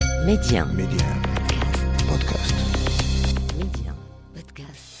ميديا بودكاست.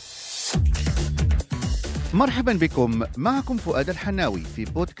 مرحبا بكم، معكم فؤاد الحناوي في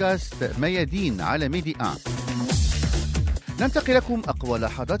بودكاست ميادين على ميديا. ننتقل لكم أقوى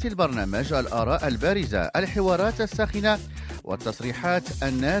لحظات البرنامج، الآراء البارزة، الحوارات الساخنة والتصريحات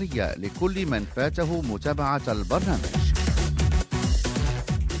النارية لكل من فاته متابعة البرنامج.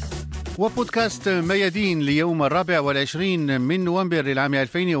 وبودكاست ميادين ليوم 24 من نوفمبر للعام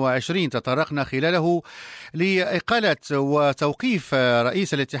 2020 تطرقنا خلاله لإقالة وتوقيف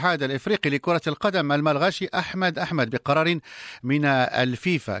رئيس الاتحاد الاففريقي لكرة القدم الملغاشي أحمد بقرار من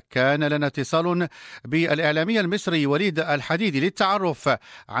الفيفا. كان لنا اتصال بالإعلامي المصري وليد الحديدي للتعرف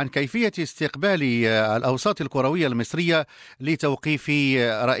عن كيفية استقبال الأوساط الكروية المصرية لتوقيف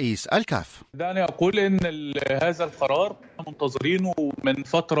رئيس الكاف. دعني أقول إن هذا القرار منتظرينه من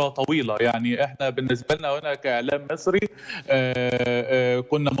فترة طويلة، يعني إحنا بالنسبة لنا هنا كإعلام مصري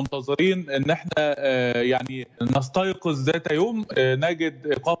كنا منتظرين إن إحنا يعني نستيقظ ذات يوم نجد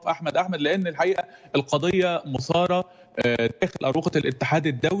إيقاف أحمد، لأن الحقيقة القضية مثارة داخل أروقة الاتحاد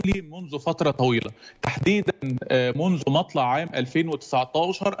الدولي منذ فترة طويلة، تحديدا منذ مطلع عام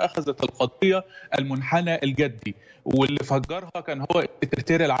 2019 أخذت القضية المنحنى الجدي، واللي فجرها كان هو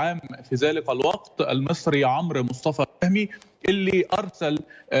السكرتير العام في ذلك الوقت المصري عمرو مصطفى فهمي، اللي أرسل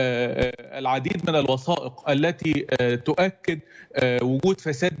العديد من الوثائق التي تؤكد وجود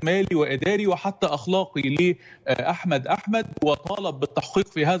فساد مالي وإداري وحتى أخلاقي لأحمد، وطالب بالتحقيق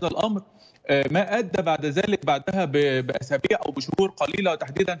في هذا الأمر، ما أدى بعد ذلك بعدها بأسابيع أو بشهور قليلة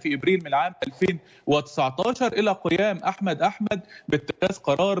وتحديدا في إبريل من العام 2019 إلى قيام أحمد باتخاذ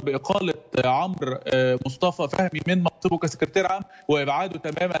قرار بإقالة عمرو مصطفى فهمي من منصبه كسكرتير عام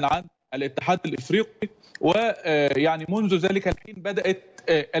وإبعاده تماما عن الاتحاد الافريقي. ويعني منذ ذلك الحين بدأت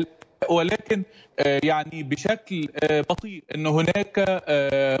ولكن يعني بشكل بطيء ان هناك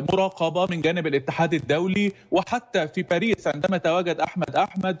مراقبه من جانب الاتحاد الدولي، وحتى في باريس عندما تواجد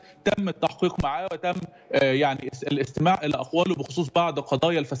احمد تم التحقيق معه وتم يعني الاستماع الى اقواله بخصوص بعض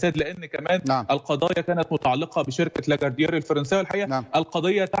قضايا الفساد، لان كمان القضايا كانت متعلقه بشركه لاجاردير الفرنسيه. الحقيقه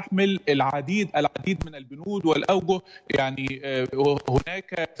القضيه تحمل العديد من البنود والاوجه، يعني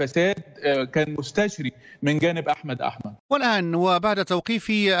هناك فساد كان مستشري من جانب احمد. والان وبعد توقيف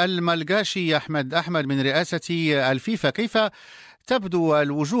الملغاشي أحمد من رئاسة الفيفا، كيف تبدو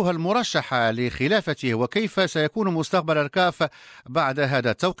الوجوه المرشحة لخلافته وكيف سيكون مستقبل الكاف بعد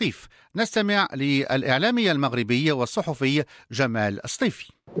هذا التوقيف؟ نستمع للإعلامي المغربي والصحفي جمال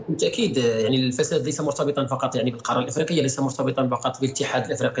الصيفي. بالتأكيد يعني الفساد ليس مرتبطا فقط يعني بالقارة الإفريقية، ليس مرتبطا فقط بالاتحاد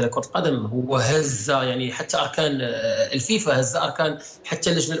الإفريقي لكرة القدم، هو هز يعني حتى أركان الفيفا، هز أركان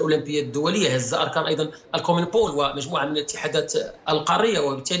حتى اللجنة الأولمبية الدولية، هز أركان أيضا الكومينبول ومجموعة من الاتحادات القارية،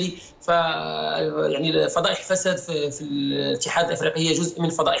 وبالتالي يعني فضائح فساد في الاتحاد الإفريقي هي جزء من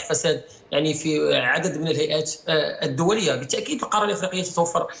فضائح فساد يعني في عدد من الهيئات الدولية. بالتأكيد القارة الإفريقية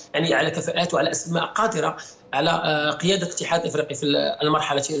تتوفر يعني على كفاءات وعلى أسماء قادرة على قيادة الاتحاد الإفريقي في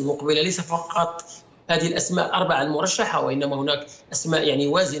المرحلة المقبلة، ليس فقط هذه الأسماء الأربعة المرشحة، وإنما هناك أسماء يعني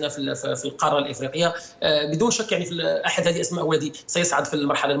وازنة في القارة الإفريقية بدون شك. يعني في أحد هذه الأسماء هو الذي سيصعد في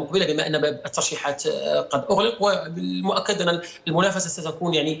المرحلة المقبلة، بما أن باب الترشيحات قد أغلق، وبالمؤكد أن المنافسة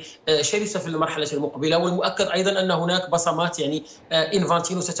ستكون يعني شرسة في المرحلة المقبلة. والمؤكد أيضا أن هناك بصمات يعني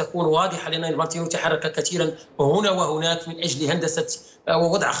إنفانتينو ستكون واضحة، لأن إنفانتينو تحرك كثيرا هنا وهناك من أجل هندسة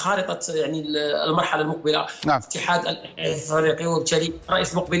ووضع خارطة يعني المرحلة المقبلة في الاتحاد الافريقي، وبالتالي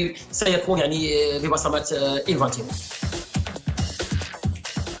الرئيس المقبل سيكون يعني ببصمات إنفانتينو.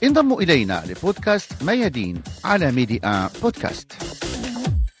 انضموا إلينا لبودكاست ميادين على ميديا بودكاست.